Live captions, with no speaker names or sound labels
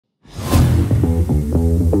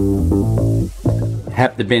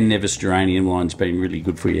The Ben Nevis geranium line's been really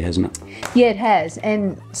good for you, hasn't it? Yeah, it has.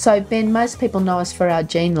 And so, Ben, most people know us for our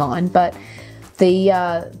gene line, but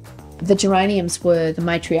the geraniums were the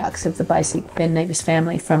matriarchs of the basic Ben Nevis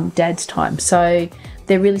family from Dad's time. So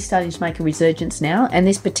they're really starting to make a resurgence now. And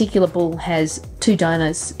this particular bull has 2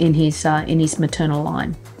 donors in his maternal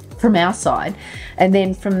line from our side. And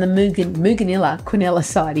then from the Muganilla Quinella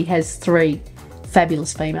side, he has 3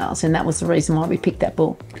 fabulous females, and that was the reason why we picked that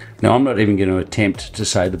bull. Now, I'm not even going to attempt to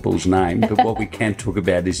say the bull's name, but what we can talk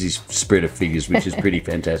about is his spread of figures, which is pretty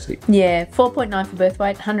fantastic. Yeah, 4.9 for birth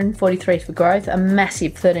weight, 143 for growth, a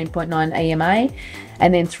massive 13.9 EMA,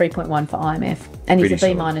 and then 3.1 for IMF. And he's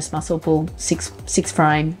Pretty a B- muscle bull, 6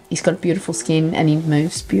 frame. He's got beautiful skin and he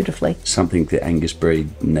moves beautifully. Something the Angus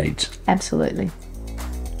breed needs. Absolutely.